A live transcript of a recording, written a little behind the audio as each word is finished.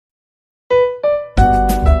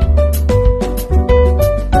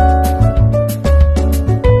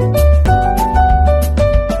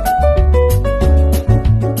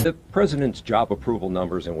president's job approval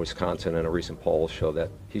numbers in Wisconsin in a recent poll show that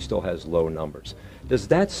he still has low numbers. Does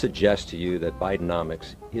that suggest to you that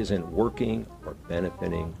Bidenomics isn't working or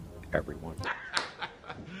benefiting everyone?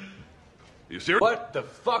 You serious? What the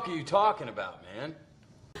fuck are you talking about, man?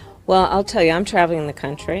 Well, I'll tell you, I'm traveling the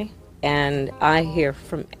country, and I hear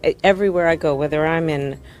from everywhere I go, whether I'm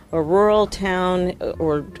in a rural town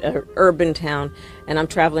or an urban town, and I'm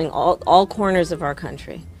traveling all corners of our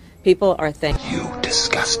country. People are thinking, "You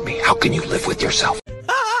disgust me. How can you live with yourself?"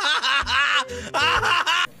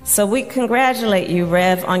 So we congratulate you,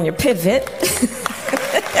 Rev, on your pivot.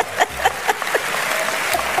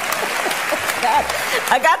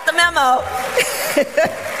 I got the memo.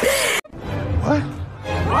 What?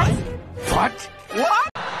 What? What?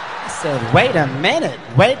 What? I said, wait a minute.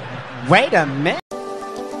 Wait a minute.